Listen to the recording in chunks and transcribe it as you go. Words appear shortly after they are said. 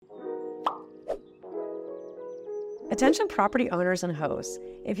Attention property owners and hosts.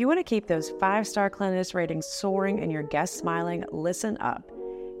 If you want to keep those 5-star cleanliness ratings soaring and your guests smiling, listen up.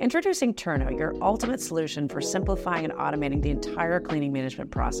 Introducing Turno, your ultimate solution for simplifying and automating the entire cleaning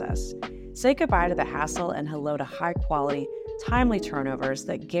management process. Say goodbye to the hassle and hello to high-quality, timely turnovers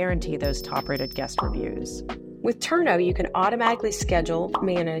that guarantee those top-rated guest reviews. With Turno, you can automatically schedule,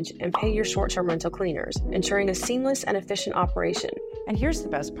 manage, and pay your short-term rental cleaners, ensuring a seamless and efficient operation. And here's the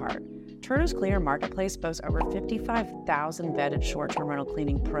best part. Turno's Cleaner Marketplace boasts over 55,000 vetted short-term rental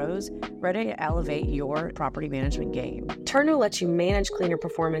cleaning pros ready to elevate your property management game. Turno lets you manage cleaner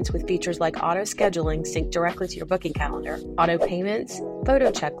performance with features like auto scheduling synced directly to your booking calendar, auto payments, photo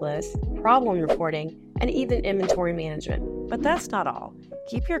checklists, problem reporting, and even inventory management. But that's not all.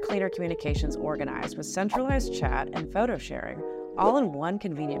 Keep your cleaner communications organized with centralized chat and photo sharing, all in one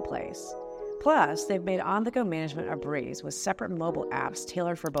convenient place. Plus, they've made on-the-go management a breeze with separate mobile apps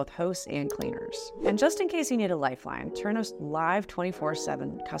tailored for both hosts and cleaners. And just in case you need a lifeline, Turno's live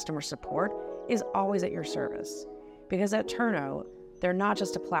 24/7 customer support is always at your service. Because at Turno, they're not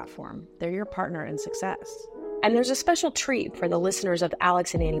just a platform, they're your partner in success. And there's a special treat for the listeners of the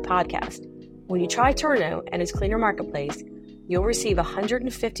Alex and Annie podcast. When you try Turno and its Cleaner Marketplace, you'll receive a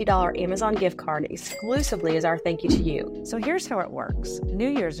 $150 Amazon gift card exclusively as our thank you to you. So here's how it works. New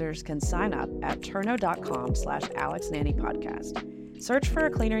users can sign up at turno.com/AlexandAnniePodcast. Search for a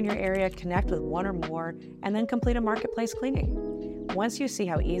cleaner in your area, connect with one or more, and then complete a marketplace cleaning. Once you see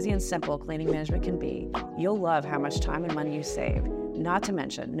how easy and simple cleaning management can be, you'll love how much time and money you save, not to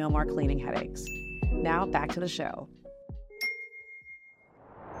mention no more cleaning headaches. Now back to the show.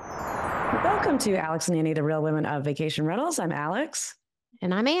 Welcome to Alex and Annie, the Real Women of Vacation Rentals. I'm Alex.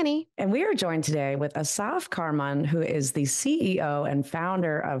 And I'm Annie. And we are joined today with Assaf Karmon, who is the CEO and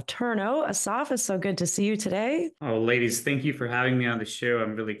founder of Turno. Assaf, it's so good to see you today. Oh, ladies, thank you for having me on the show.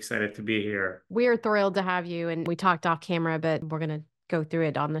 I'm really excited to be here. We are thrilled to have you. And we talked off camera, but we're going to go through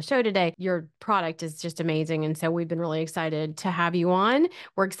it on the show today. Your product is just amazing. And so we've been really excited to have you on.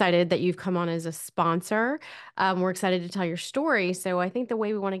 We're excited that you've come on as a sponsor. We're excited to tell your story. So I think the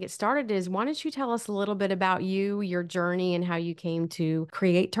way we want to get started is, why don't you tell us a little bit about you, your journey, and how you came to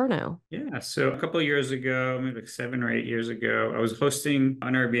create Turno? Yeah, so a couple of years ago, maybe like 7 or 8 years ago, I was hosting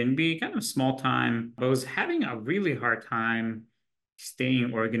on Airbnb, kind of small time, but I was having a really hard time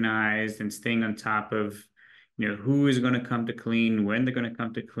staying organized and staying on top of who is going to come to clean, when they're going to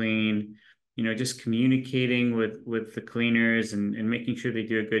come to clean, just communicating with the cleaners and making sure they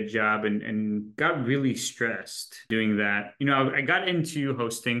do a good job, and got really stressed doing that. I got into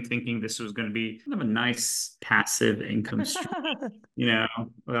hosting thinking this was going to be kind of a nice passive income stream.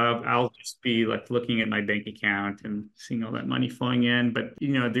 I'll just be like looking at my bank account and seeing all that money flowing in. But,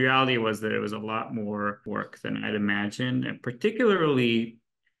 the reality was that it was a lot more work than I'd imagined, and particularly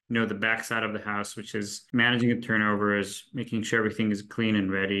the backside of the house, which is managing the turnovers, making sure everything is clean and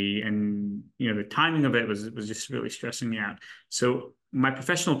ready. And, the timing of it was just really stressing me out. So my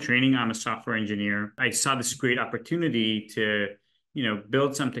professional training, I'm a software engineer. I saw this great opportunity to,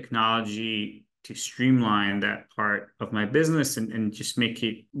 build some technology to streamline that part of my business and just make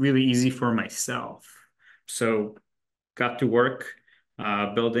it really easy for myself. So got to work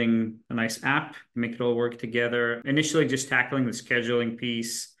building a nice app to make it all work together. Initially, just tackling the scheduling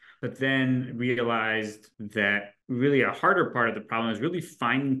piece, but then realized that really a harder part of the problem is really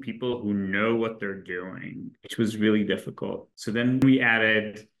finding people who know what they're doing, which was really difficult. So then we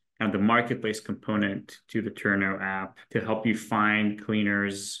added kind of the marketplace component to the Turno app to help you find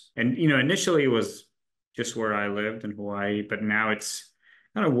cleaners. And, initially it was just where I lived in Hawaii, but now it's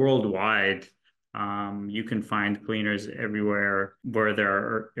kind of worldwide. You can find cleaners everywhere where there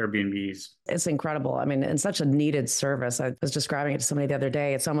are Airbnbs. It's incredible. I mean, it's such a needed service. I was describing it to somebody the other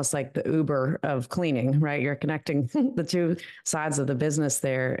day. It's almost like the Uber of cleaning, right? You're connecting the two sides of the business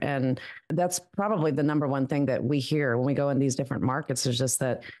there. And that's probably the number one thing that we hear when we go in these different markets, is just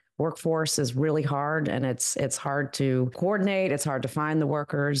that workforce is really hard, and it's hard to coordinate. It's hard to find the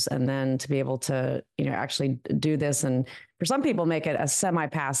workers, and then to be able to, actually do this. And for some people, make it a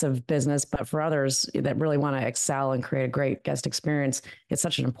semi-passive business, but for others that really want to excel and create a great guest experience, it's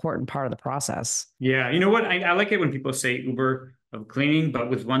such an important part of the process. Yeah. You know what? I like it when people say Uber of cleaning,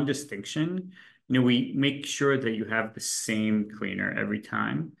 but with one distinction. We make sure that you have the same cleaner every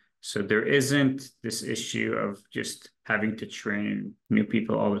time. So there isn't this issue of just having to train new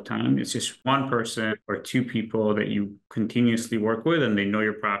people all the time. It's just one person or two people that you continuously work with, and they know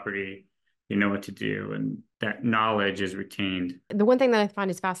your property, you know what to do, and that knowledge is retained. The one thing that I find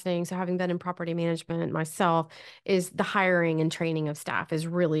is fascinating, so having been in property management myself, is the hiring and training of staff is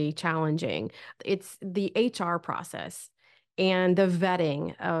really challenging. It's the HR process. and the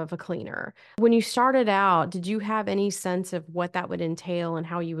vetting of a cleaner. When you started out, did you have any sense of what that would entail and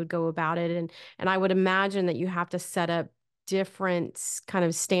how you would go about it? And I would imagine that you have to set up different kind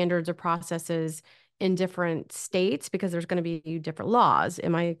of standards or processes in different states because there's going to be different laws.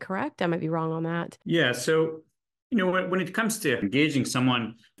 Am I correct? I might be wrong on that. Yeah. So, when it comes to engaging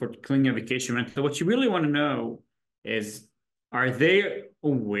someone for cleaning a vacation rental, what you really want to know is, are they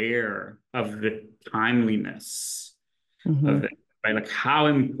aware of the timeliness of it, right? Like how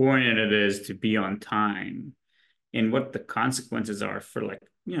important it is to be on time and what the consequences are for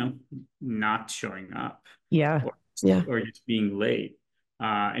not showing up. Yeah. Or just being late.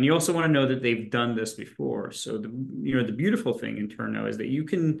 And you also want to know that they've done this before. So the beautiful thing in Turno is that you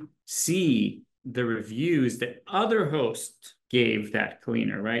can see the reviews that other hosts gave that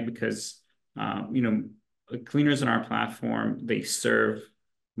cleaner, right? Because cleaners on our platform, they serve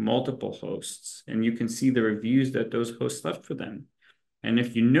multiple hosts, and you can see the reviews that those hosts left for them. And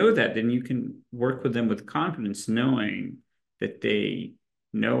if you know that, then you can work with them with confidence, knowing that they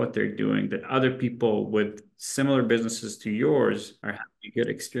know what they're doing, that other people with similar businesses to yours are having a good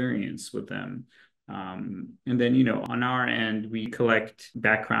experience with them. And then, on our end, we collect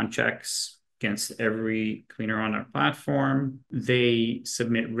background checks against every cleaner on our platform. They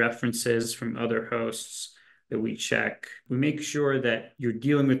submit references from other hosts that we check. We make sure that you're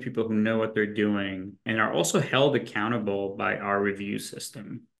dealing with people who know what they're doing and are also held accountable by our review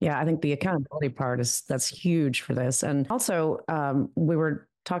system. Yeah, I think the accountability part that's huge for this. And also, we were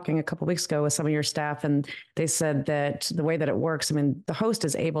talking a couple of weeks ago with some of your staff, and they said that the way that it works, I mean, the host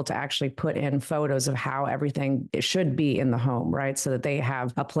is able to actually put in photos of how everything it should be in the home, right? So that they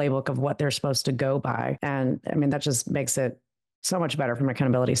have a playbook of what they're supposed to go by. And I mean, that just makes it so much better from an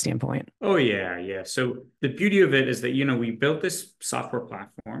accountability standpoint. Oh, yeah. So the beauty of it is that, we built this software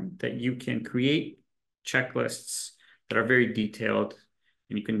platform that you can create checklists that are very detailed,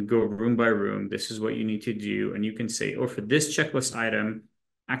 and you can go room by room. This is what you need to do. And you can say, oh, for this checklist item,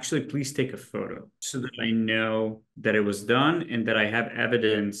 actually, please take a photo so that I know that it was done and that I have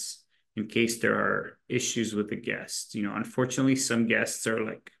evidence in case there are issues with the guests. Unfortunately, some guests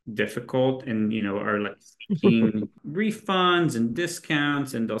are difficult and, are seeking refunds and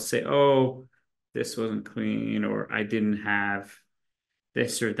discounts, and they'll say, oh, this wasn't clean, or I didn't have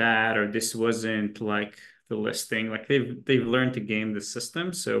this or that, or this wasn't the listing. They've learned to game the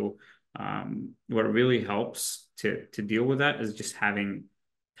system. So what really helps to deal with that is just having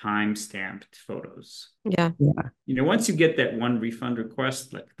time-stamped photos. Yeah. Once you get that one refund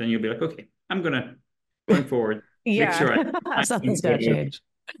request, then you'll be like, okay, I'm going forward, make sure I something's got to change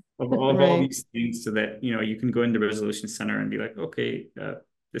of all these things, so that you can go into the resolution center and be like, okay,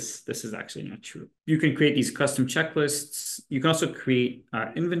 this is actually not true. You can create these custom checklists. You can also create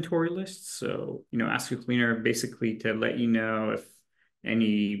inventory lists. So ask your cleaner basically to let you know if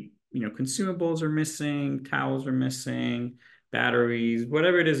any consumables are missing, towels are missing, batteries,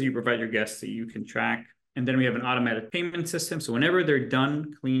 whatever it is you provide your guests that you can track. And then we have an automatic payment system. So whenever they're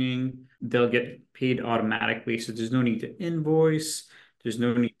done cleaning, they'll get paid automatically. So there's no need to invoice. There's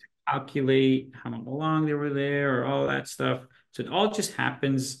no need to calculate how long they were there or all that stuff. So it all just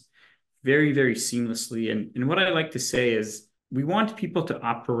happens very, very seamlessly. And what I like to say is we want people to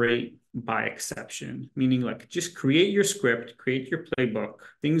operate by exception, meaning just create your script, create your playbook.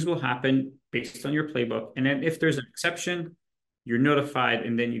 Things will happen based on your playbook. And then if there's an exception, you're notified,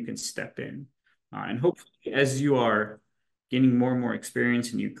 and then you can step in. And hopefully, as you are gaining more and more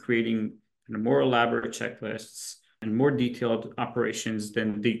experience and you're creating more elaborate checklists and more detailed operations,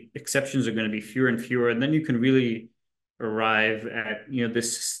 then the exceptions are going to be fewer and fewer. And then you can really arrive at,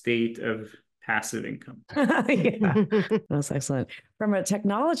 this state of passive income. Yeah, that's excellent. From a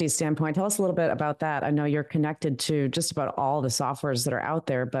technology standpoint, tell us a little bit about that. I know you're connected to just about all the softwares that are out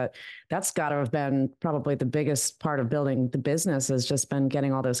there, but that's got to have been probably the biggest part of building the business, has just been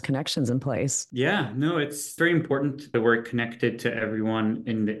getting all those connections in place. Yeah, no, it's very important that we're connected to everyone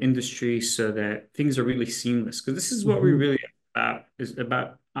in the industry so that things are really seamless. Because this is what we really about, is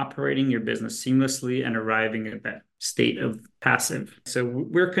about operating your business seamlessly and arriving at that state of passive. So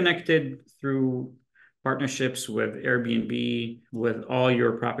we're connected through partnerships with Airbnb, with all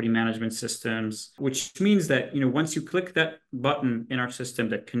your property management systems, which means that, once you click that button in our system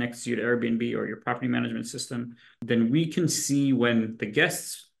that connects you to Airbnb or your property management system, then we can see when the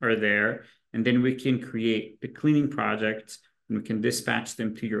guests are there, and then we can create the cleaning projects, and we can dispatch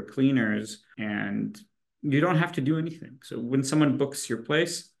them to your cleaners, and you don't have to do anything. So when someone books your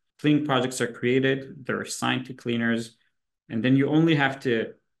place, cleaning projects are created, they're assigned to cleaners, and then you only have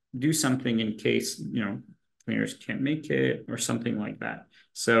to do something in case, cleaners can't make it or something like that.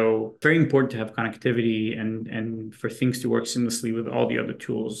 So very important to have connectivity and for things to work seamlessly with all the other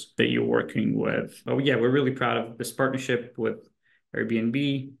tools that you're working with. Oh yeah, we're really proud of this partnership with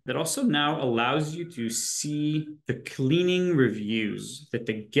Airbnb that also now allows you to see the cleaning reviews that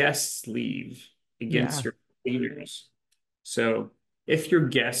the guests leave against your cleaners. So if your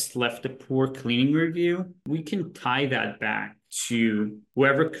guest left a poor cleaning review, we can tie that back to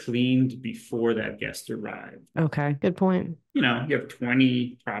whoever cleaned before that guest arrived. Okay. Good point. You have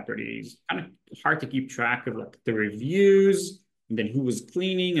 20 properties, kind of hard to keep track of like the reviews and then who was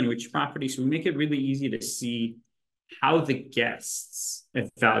cleaning and which property. So we make it really easy to see how the guests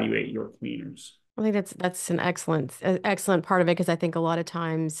evaluate your cleaners. I think that's an excellent part of it, because I think a lot of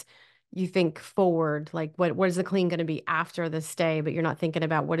times you think forward, like what is the clean going to be after the stay, but you're not thinking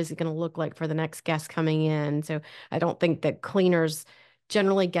about what is it going to look like for the next guest coming in. So I don't think that cleaners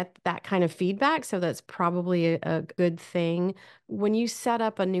generally get that kind of feedback. So that's probably a good thing. When you set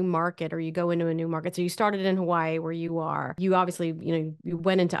up a new market or you go into a new market, so you started in Hawaii where you are, you obviously, you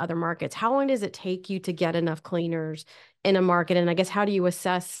went into other markets. How long does it take you to get enough cleaners in a market? And I guess, how do you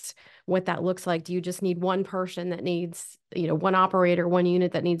assess what that looks like? Do you just need one person that needs, one operator, one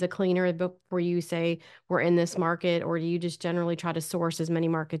unit that needs a cleaner before you say we're in this market? Or do you just generally try to source as many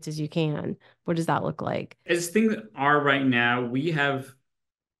markets as you can? What does that look like? As things are right now, we have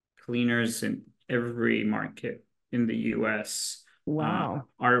cleaners in every market in the US. Wow.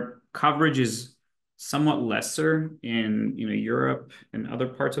 Our coverage is somewhat lesser in Europe and other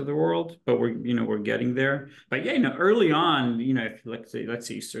parts of the world, but we're getting there. But yeah, early on, if let's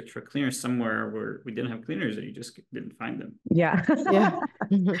say you search for cleaners somewhere where we didn't have cleaners and you just didn't find them. Yeah. Yeah.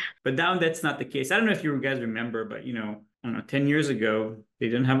 But now that's not the case. I don't know if you guys remember, but I don't know, 10 years ago, they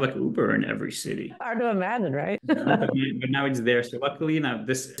didn't have like Uber in every city. Hard to imagine, right? But now it's there. So luckily now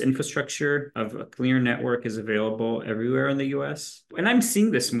this infrastructure of a cleaner network is available everywhere in the US. And I'm seeing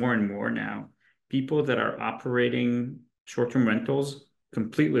this more and more now. People that are operating short-term rentals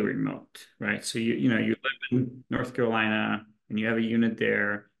completely remote, right? So you live in North Carolina and you have a unit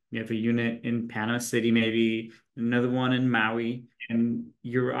there. You have a unit in Panama City, maybe another one in Maui, and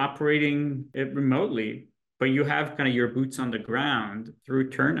you're operating it remotely, but you have kind of your boots on the ground through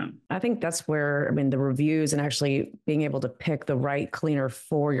Turno. I think that's where, the reviews and actually being able to pick the right cleaner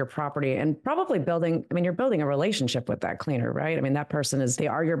for your property and probably you're building a relationship with that cleaner, right? That person they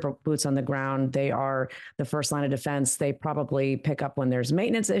are your boots on the ground. They are the first line of defense. They probably pick up when there's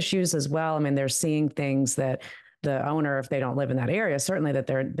maintenance issues as well. They're seeing things that the owner, if they don't live in that area, certainly that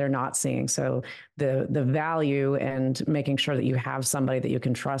they're not seeing. So the value and making sure that you have somebody that you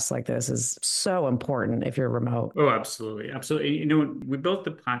can trust like this is so important if you're remote. Oh, absolutely. Absolutely. We built the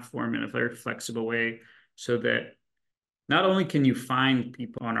platform in a very flexible way so that not only can you find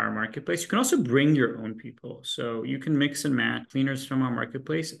people on our marketplace, you can also bring your own people. So you can mix and match cleaners from our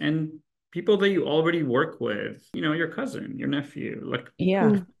marketplace and people that you already work with, your cousin, your nephew, like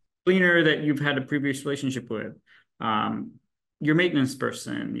cleaner that you've had a previous relationship with. Your maintenance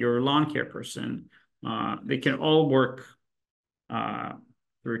person, your lawn care person, they can all work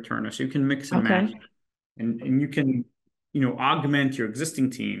through Turno. So you can mix and match, and you can, augment your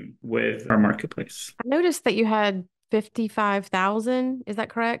existing team with our marketplace. I noticed that you had 55,000. Is that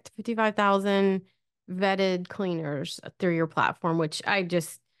correct? 55,000 vetted cleaners through your platform, which I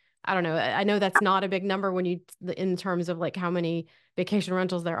don't know. I know that's not a big number in terms of like how many vacation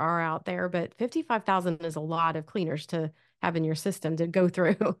rentals there are out there, but 55,000 is a lot of cleaners to have in your system to go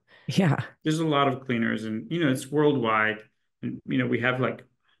through. Yeah. There's a lot of cleaners and, it's worldwide. And, we have like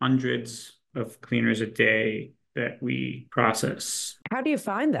hundreds of cleaners a day that we process. How do you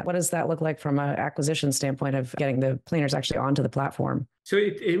find that? What does that look like from an acquisition standpoint of getting the cleaners actually onto the platform? So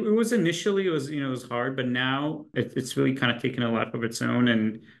it was initially, it was hard, but now it's really kind of taken a life of its own.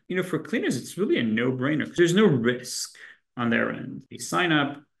 And, for cleaners, it's really a no-brainer. There's no risk on their end. They sign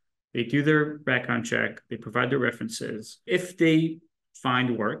up, they do their background check, they provide their references. If they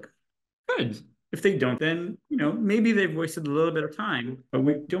find work, good. If they don't, then, maybe they've wasted a little bit of time, but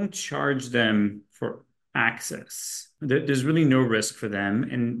we don't charge them for access. There's really no risk for them.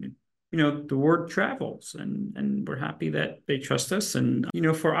 And, the word travels and we're happy that they trust us. And,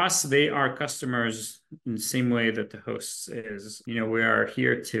 for us, they are customers in the same way that the hosts is. We are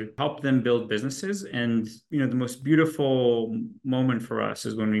here to help them build businesses. And, the most beautiful moment for us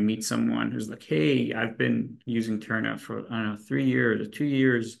is when we meet someone who's like, hey, I've been using Turno for, 3 years or 2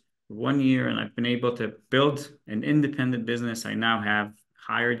 years, 1 year, and I've been able to build an independent business. I now have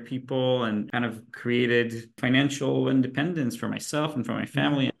hired people and kind of created financial independence for myself and for my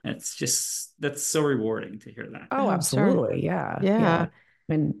family. That's so rewarding to hear that. Oh, absolutely. Sure. Yeah.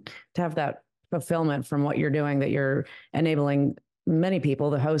 To have that fulfillment from what you're doing, that you're enabling many people,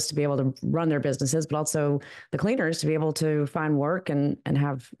 the hosts to be able to run their businesses, but also the cleaners to be able to find work and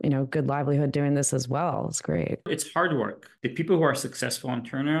have, good livelihood doing this as well. It's great. It's hard work. The people who are successful on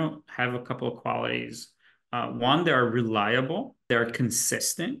Turno have a couple of qualities. One, they are reliable, they're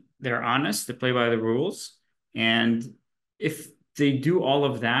consistent, they're honest, they play by the rules. And if they do all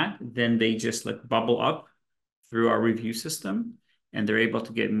of that, then they just like bubble up through our review system, and they're able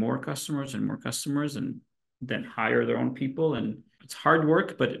to get more customers and then hire their own people. And it's hard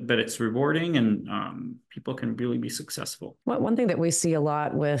work, but it's rewarding, and people can really be successful. One thing that we see a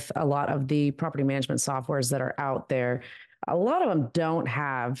lot with a lot of the property management softwares that are out there, a lot of them don't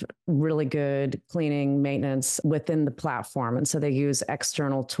have really good cleaning maintenance within the platform. And so they use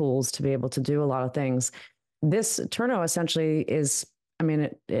external tools to be able to do a lot of things. This Turno essentially is,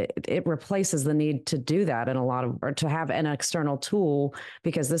 it replaces the need to do that in a lot of, or to have an external tool,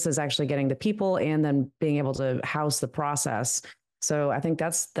 because this is actually getting the people and then being able to house the process. So I think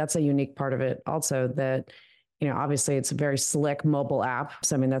that's a unique part of it also, that, obviously it's a very slick mobile app.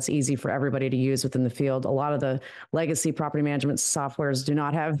 So, that's easy for everybody to use within the field. A lot of the legacy property management softwares do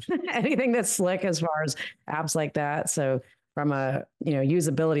not have anything that's slick as far as apps like that. So from a,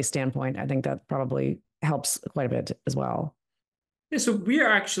 usability standpoint, I think that probably helps quite a bit as well. Yeah, so we are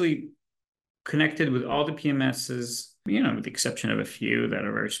actually connected with all the PMSs, with the exception of a few that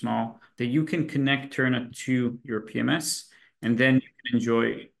are very small, that you can connect Turno to your PMS, and then you can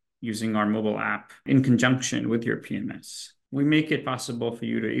enjoy using our mobile app in conjunction with your PMS. We make it possible for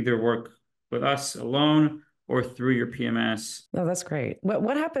you to either work with us alone or through your PMS. Oh, that's great.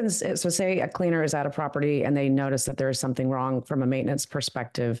 What happens? So say a cleaner is at a property and they notice that there is something wrong from a maintenance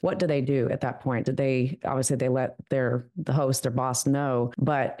perspective. What do they do at that point? Obviously they let the host, their boss know,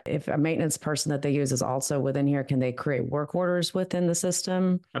 but if a maintenance person that they use is also within here, can they create work orders within the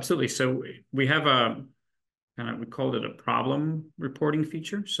system? Absolutely. So we have we called it a problem reporting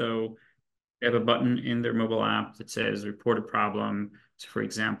feature. So they have a button in their mobile app that says report a problem. So for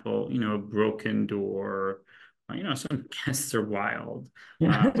example, a broken door, some guests are wild.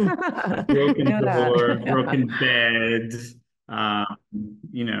 Broken door, broken bed, I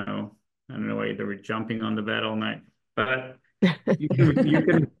don't know why they were jumping on the bed all night. But you can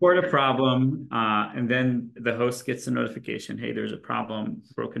report a problem, and then the host gets a notification, hey, there's a problem,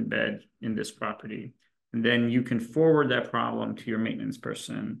 broken bed in this property. And then you can forward that problem to your maintenance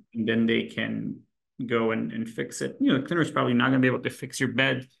person, and then they can go and fix it. The cleaner is probably not going to be able to fix your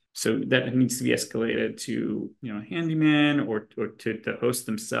bed, so that needs to be escalated to a handyman or to the host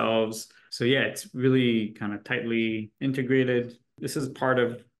themselves. So yeah, it's really kind of tightly integrated. This is part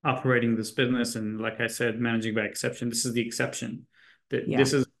of operating this business, and like I said, managing by exception. This is the exception.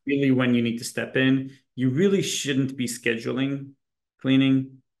 This is really when you need to step in. You really shouldn't be scheduling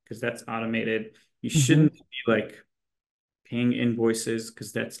cleaning because that's automated. You shouldn't be paying invoices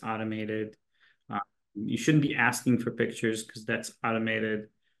because that's automated. You shouldn't be asking for pictures because that's automated.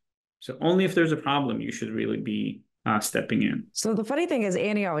 So only if there's a problem, you should really be stepping in. So the funny thing is,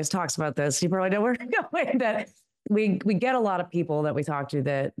 Annie always talks about this. You probably know where to go with that. We get a lot of people that we talk to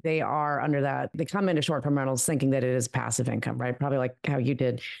that they are under that. They come into short-term rentals thinking that it is passive income, right? Probably like how you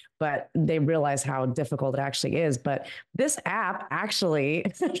did, but they realize how difficult it actually is. But this app actually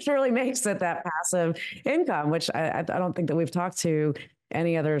surely makes it that passive income, which I don't think that we've talked to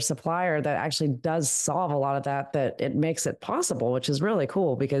any other supplier that actually does solve a lot of that it makes it possible, which is really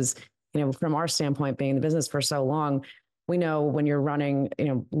cool because, from our standpoint, being in the business for so long, we know when you're running,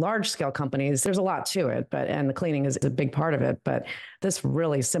 large scale companies, there's a lot to it, and the cleaning is a big part of it. But this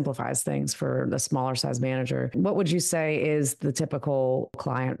really simplifies things for the smaller size manager. What would you say is the typical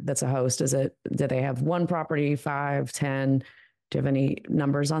client that's a host? Do they have one property, 5, 10? Do you have any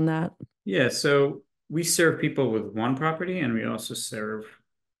numbers on that? Yeah. So we serve people with one property, and we also serve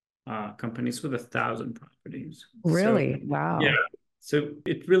companies with 1,000 properties. Really? So, wow. Yeah. So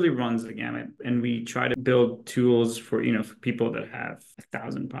it really runs the gamut, and we try to build tools for people that have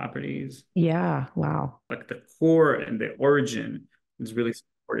 1,000 properties. Yeah. Wow. Like the core and the origin is really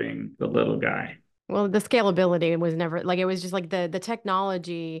supporting the little guy. Well, the scalability was never it was just the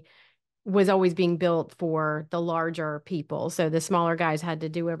technology was always being built for the larger people. So the smaller guys had to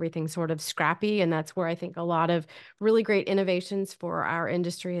do everything sort of scrappy. And that's where I think a lot of really great innovations for our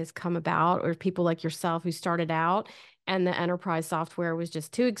industry has come about, or people like yourself who started out and the enterprise software was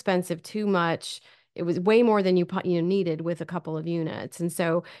just too expensive, too much. it was way more than you needed with a couple of units. And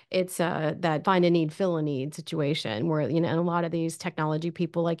so it's that find a need, fill a need situation where, and a lot of these technology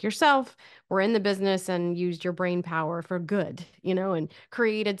people like yourself were in the business and used your brain power for good, and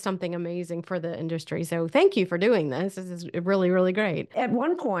created something amazing for the industry. So thank you for doing this. This is really, really great. At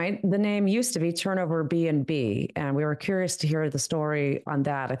one point, the name used to be Turnover B&B, and we were curious to hear the story on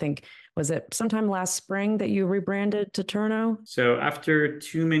that. I think, was it sometime last spring that you rebranded to Turno? So after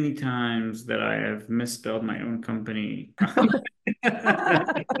too many times that I have misspelled my own company,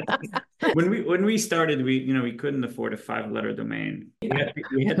 when we started, we couldn't afford a 5-letter domain.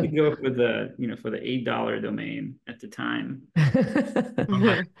 We had to go for the $8 domain at the time.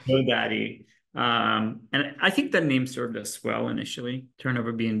 GoDaddy. And I think that name served us well initially,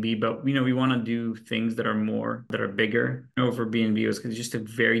 Turnover B&B, but we want to do things that are bigger. Over B&B was just a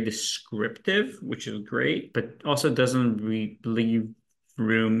very descriptive, which is great, but also doesn't leave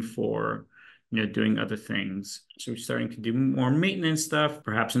room for doing other things. So we're starting to do more maintenance stuff.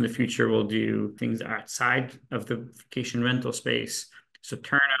 Perhaps in the future we'll do things outside of the vacation rental space. So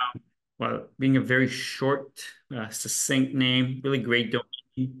Turno, while being a very short, succinct name, really great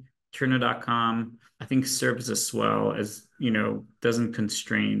domain. Turno.com, I think serves us well as, doesn't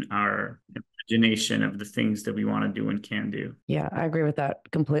constrain our imagination of the things that we want to do and can do. Yeah, I agree with that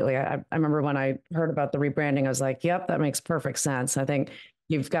completely. I remember when I heard about the rebranding, I was like, yep, that makes perfect sense. I think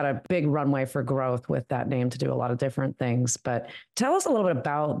you've got a big runway for growth with that name to do a lot of different things. But tell us a little bit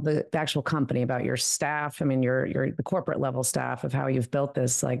about the actual company, about your staff. I mean, your the corporate level staff, of how you've built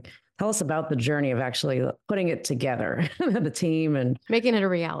this. Like, tell us about the journey of actually putting it together, the team, and making it a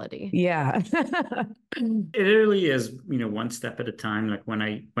reality. Yeah. It really is, one step at a time. Like when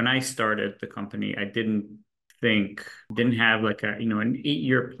I started the company, I didn't have like an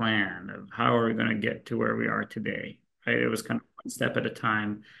 8-year plan of how are we going to get to where we are today. It was kind of one step at a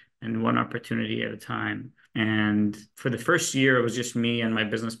time and one opportunity at a time. And for the first year, it was just me and my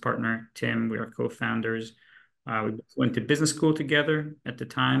business partner, Tim. We are co-founders. We went to business school together at the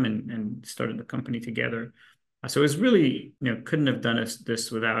time and started the company together. So it was really, couldn't have done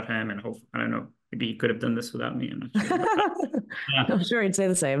this without him. And I don't know, maybe he could have done this without me. I'm not sure. I'm sure he'd say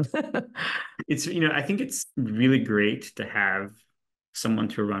the same. It's, I think it's really great to have someone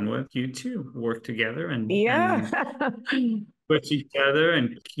to run with. You two work together and push each other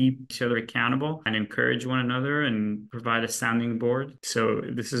and keep each other accountable and encourage one another and provide a sounding board. So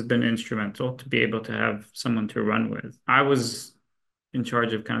this has been instrumental to be able to have someone to run with. I was in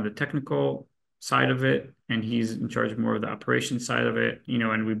charge of kind of the technical side of it, and he's in charge more of the operations side of it,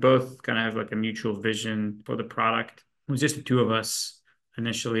 and we both kind of have like a mutual vision for the product. It was just the two of us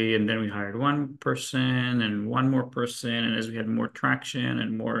initially, and then we hired one person and one more person, and as we had more traction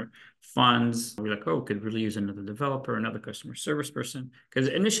and more funds, we're like, oh, could really use another developer, another customer service person, because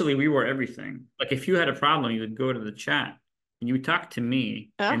initially we were everything. Like if you had a problem, you would go to the chat and you would talk to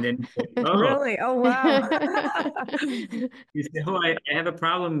me, and then really? Oh wow. You say, oh, I have a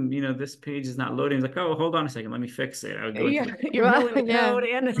problem, this page is not loading. It's like, oh, hold on a second, let me fix it. I would go you're building the code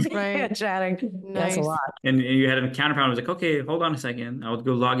and chatting. Nice. That's a lot. And you had a counter problem. I was like, okay, hold on a second. I would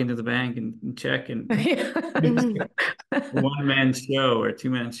go log into the bank and check, and one-man show or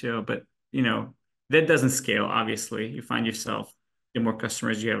two-man show. But that doesn't scale. Obviously, you find yourself, the more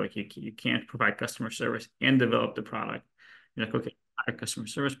customers you have, like you can't provide customer service and develop the product. You're like, okay, hire a customer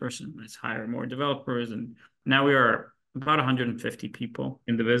service person. Let's hire more developers. And now we are about 150 people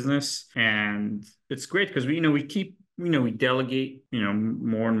in the business. And it's great because we delegate,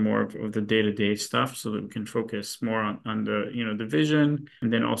 more and more of the day-to-day stuff so that we can focus more on the, the vision,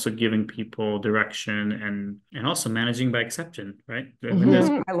 and then also giving people direction and also managing by exception, right?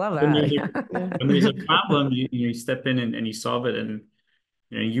 I love that. When there's a problem, you step in and you solve it, and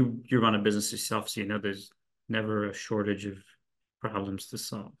you run a business yourself, so there's never a shortage of problems to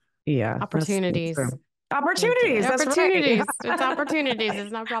solve. Yeah. Opportunities. Opportunities. That's opportunities. Right. It's opportunities.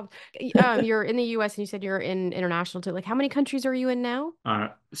 It's not a problem. You're in the US and you said you're in international too. Like how many countries are you in now?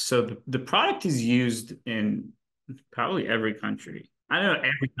 So the product is used in probably every country. I don't know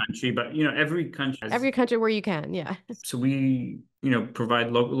every country, but every country every country where you can. Yeah. So we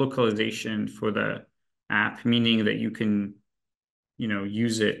provide localization for the app, meaning that you can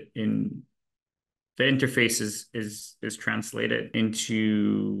use it in the interface is translated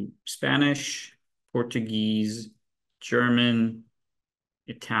into Spanish, Portuguese, German,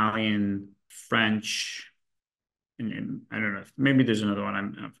 Italian, French, and I don't know, maybe there's another one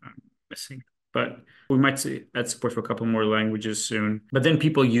I'm missing. but we might see add support for a couple more languages soon. But then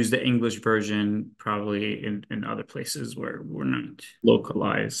people use the English version probably in other places where we're not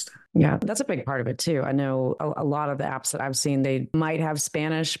localized. Yeah, that's a big part of it too. I know a lot of the apps that I've seen, they might have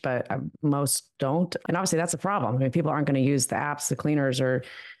Spanish, but most don't. And obviously that's a problem. I mean, people aren't going to use the apps, the cleaners or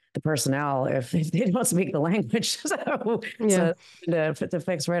the personnel if they don't speak the language. So to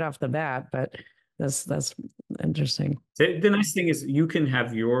fix right off the bat, but that's interesting. The nice thing is you can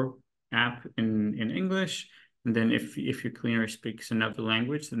have your app in English, and then if your cleaner speaks another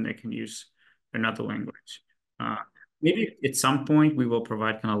language, then they can use another language. Maybe at some point we will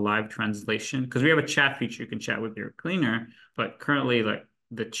provide kind of live translation because we have a chat feature. You can chat with your cleaner, but currently like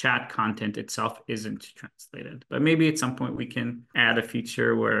the chat content itself isn't translated. But maybe at some point we can add a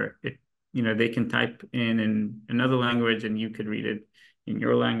feature where they can type in another language and you could read it in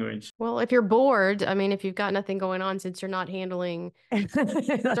your language. Well, if you're bored, I mean, if you've got nothing going on since you're not handling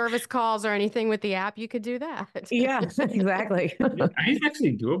service calls or anything with the app, you could do that. Yeah, exactly. It's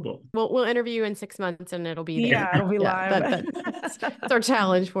actually doable. We'll interview you in 6 months and it'll be there. Yeah, it'll be live. That's our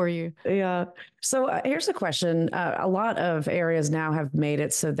challenge for you. Yeah. So here's a question. A lot of areas now have made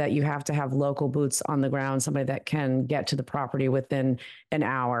it so that you have to have local boots on the ground, somebody that can get to the property within an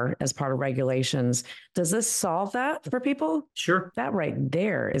hour as part of regulations. Does this solve that for people? Sure. That right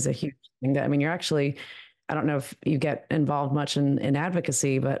there is a huge thing. I mean, you're actually, I don't know if you get involved much in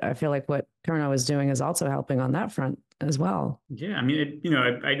advocacy, but I feel like what Turno is doing is also helping on that front as well. Yeah, I mean,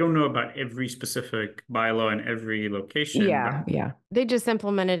 I don't know about every specific bylaw in every location. Yeah. They just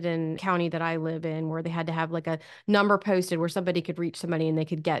implemented in county that I live in where they had to have like a number posted where somebody could reach somebody and they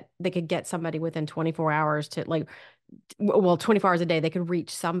could get somebody within 24 hours to 24 hours a day, they could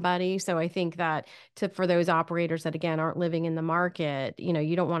reach somebody. So I think that for those operators that, again, aren't living in the market,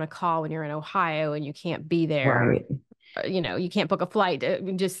 you don't want to call when you're in Ohio and you can't be there. Right. You can't book a flight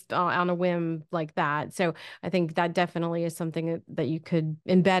just on a whim like that. So I think that definitely is something that you could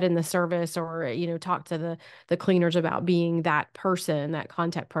embed in the service or, talk to the cleaners about being that person, that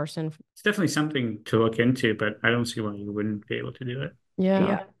contact person. It's definitely something to look into, but I don't see why you wouldn't be able to do it.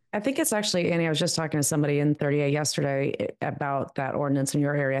 Yeah. I think it's actually, Annie, I was just talking to somebody in 30A yesterday about that ordinance in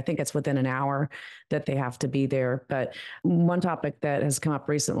your area. I think it's within an hour that they have to be there. But one topic that has come up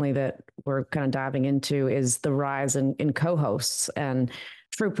recently that we're kind of diving into is the rise in co-hosts and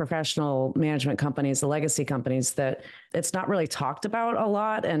true professional management companies, the legacy companies, that it's not really talked about a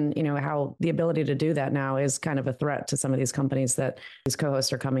lot. And, how the ability to do that now is kind of a threat to some of these companies that these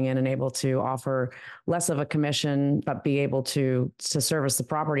co-hosts are coming in and able to offer less of a commission, but be able to service the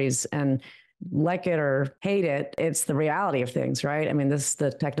properties. And like it or hate it, it's the reality of things, right? I mean,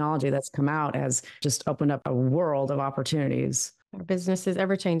 the technology that's come out has just opened up a world of opportunities. Our business is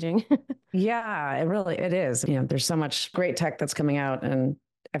ever changing. Yeah, it is. There's so much great tech that's coming out, and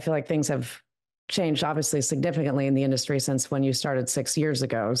I feel like things have changed obviously significantly in the industry since when you started 6 years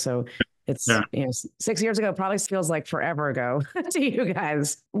ago. So it's 6 years ago probably feels like forever ago to you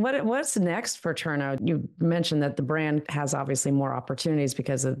guys. What's next for Turno? You mentioned that the brand has obviously more opportunities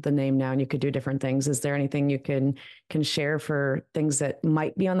because of the name now, and you could do different things. Is there anything you can share for things that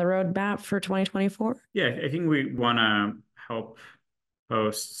might be on the roadmap for 2024? Yeah, I think we want to help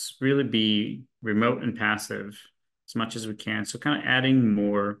hosts really be remote and passive as much as we can. So kind of adding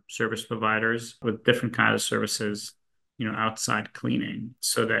more service providers with different kinds of services, outside cleaning,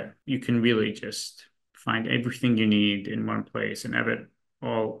 so that you can really just find everything you need in one place and have it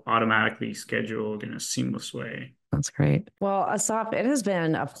all automatically scheduled in a seamless way. That's great. Well, Assaf, it has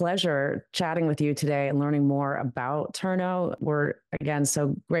been a pleasure chatting with you today and learning more about Turno. We're, again,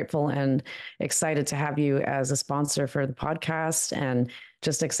 so grateful and excited to have you as a sponsor for the podcast, and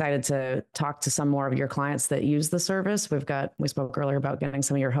just excited to talk to some more of your clients that use the service. We spoke earlier about getting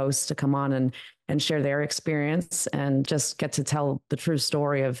some of your hosts to come on and share their experience and just get to tell the true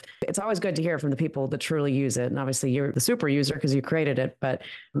story of, it's always good to hear from the people that truly use it. And obviously you're the super user because you created it, but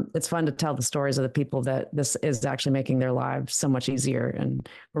it's fun to tell the stories of the people that this is actually making their lives so much easier. And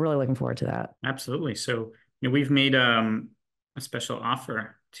we're really looking forward to that. Absolutely. So, we've made a special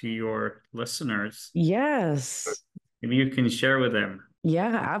offer to your listeners. Yes. Maybe you can share with them.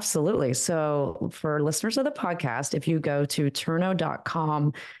 Yeah, absolutely. So for listeners of the podcast, if you go to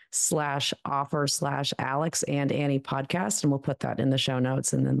turno.com/offer/Alex and Annie podcast, and we'll put that in the show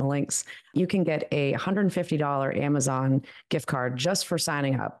notes and then the links, you can get a $150 Amazon gift card just for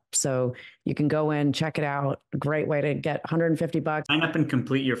signing up. So you can go in, check it out. Great way to get $150. Sign up and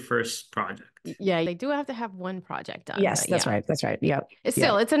complete your first project. Yeah, they do have to have one project done. Yes, that's right. That's right. Yep. It's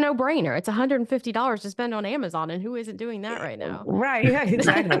still, it's a no-brainer. It's $150 to spend on Amazon, and who isn't doing that right now? Right. Yeah,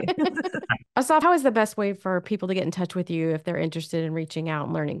 exactly. Assaf, how is the best way for people to get in touch with you if they're interested in reaching out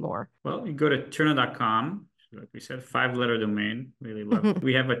and learning more? Well, you go to turno.com. Like we said, 5-letter domain. Really love it.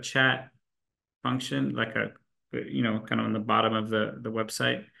 We have a chat function, like kind of on the bottom of the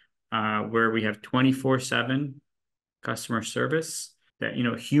website, where we have 24/7 customer service that,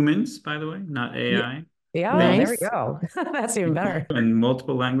 humans, by the way, not AI. Yeah, Nice. There we go. That's even better. In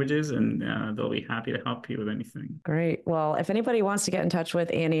multiple languages, and they'll be happy to help you with anything. Great. Well, if anybody wants to get in touch with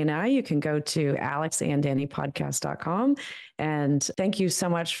Annie and I, you can go to alexandanniepodcast.com. And thank you so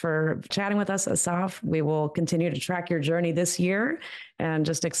much for chatting with us, Assaf. We will continue to track your journey this year, and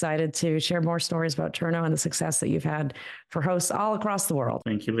just excited to share more stories about Turno and the success that you've had for hosts all across the world.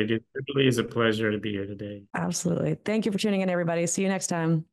 Thank you, Lydia. It really is a pleasure to be here today. Absolutely. Thank you for tuning in, everybody. See you next time.